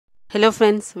Hello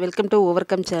friends, welcome to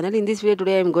Overcome channel. In this video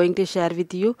today I am going to share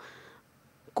with you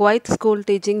Kuwait school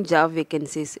teaching job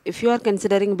vacancies. If you are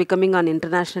considering becoming an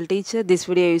international teacher, this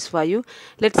video is for you.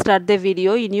 Let's start the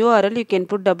video. In URL you can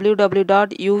put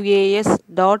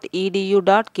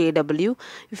www.uas.edu.kw.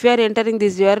 If you are entering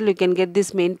this URL, you can get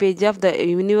this main page of the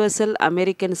Universal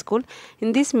American School.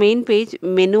 In this main page,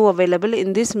 menu available.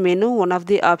 In this menu, one of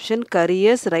the option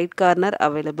careers right corner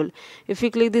available. If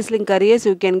you click this link careers,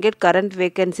 you can get current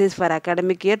vacancies for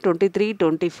academic year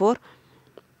 23-24.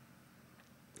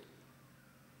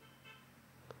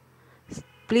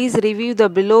 Please review the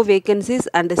below vacancies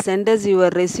and send us your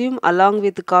resume along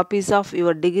with copies of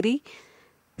your degree,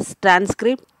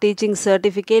 transcript, teaching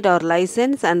certificate or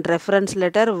license and reference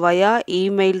letter via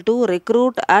email to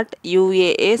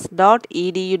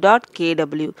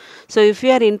recruit@uas.edu.kw. So if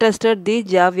you are interested these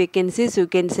job vacancies, you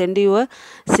can send your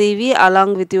CV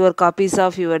along with your copies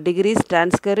of your degrees,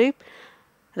 transcript,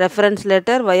 reference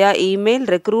letter via email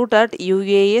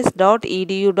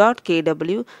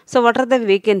recruit@uas.edu.kw. So what are the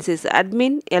vacancies?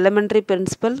 Admin, elementary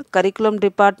principal, curriculum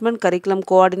department, curriculum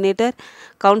coordinator,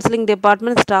 counseling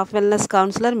department, staff wellness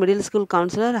counselor, middle school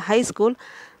counselor, high school,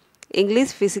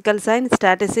 English, physical science,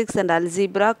 statistics and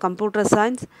algebra, computer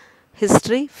science,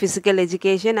 history, physical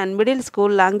education, and middle school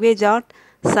language art,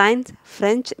 science,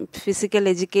 French, physical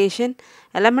education,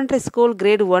 elementary school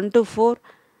grade 1 to 4,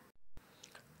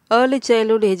 early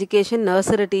childhood education,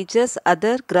 nursery teachers,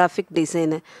 other graphic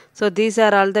designer. So these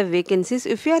are all the vacancies.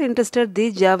 If you are interested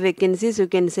these job vacancies, you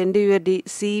can send your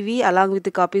CV along with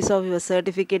the copies of your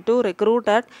certificate to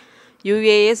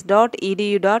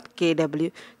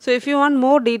recruit@uas.edu.kw. So if you want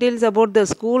more details about the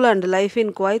school and life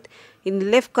in Kuwait, in the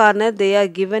left corner they are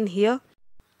given here.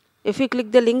 If you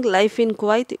click the link Life in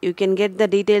Kuwait, you can get the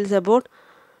details about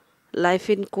life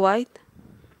in Kuwait.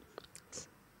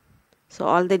 So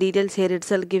all the details here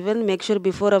itself given. Make sure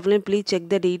before applying please check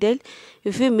the detail.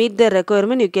 If you meet the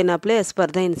requirement, you can apply as per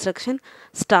the instruction.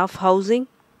 Staff housing.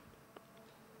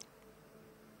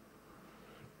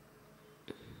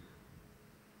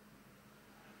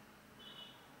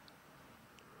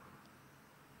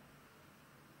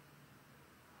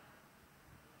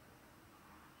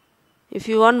 If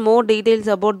you want more details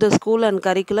about the school and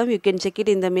curriculum, you can check it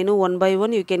in the menu one by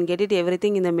one. You can get it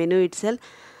everything in the menu itself.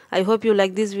 I hope you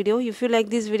like this video. If you like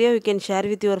this video, you can share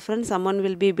with your friends. Someone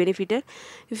will be benefited.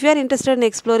 If you are interested in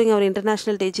exploring our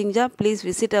international teaching job, please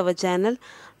visit our channel.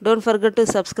 Don't forget to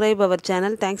subscribe our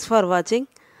channel. Thanks for watching.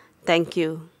 Thank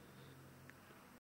you.